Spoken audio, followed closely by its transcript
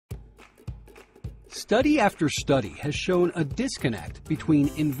Study after study has shown a disconnect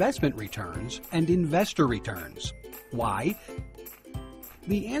between investment returns and investor returns. Why?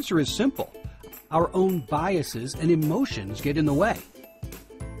 The answer is simple. Our own biases and emotions get in the way.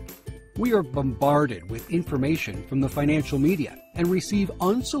 We are bombarded with information from the financial media and receive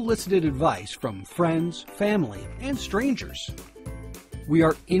unsolicited advice from friends, family, and strangers. We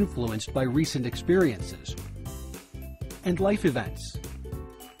are influenced by recent experiences and life events.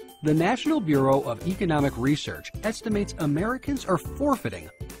 The National Bureau of Economic Research estimates Americans are forfeiting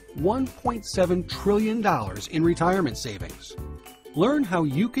 $1.7 trillion in retirement savings. Learn how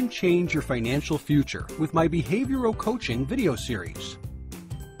you can change your financial future with my behavioral coaching video series.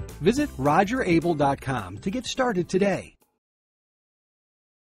 Visit rogerabel.com to get started today.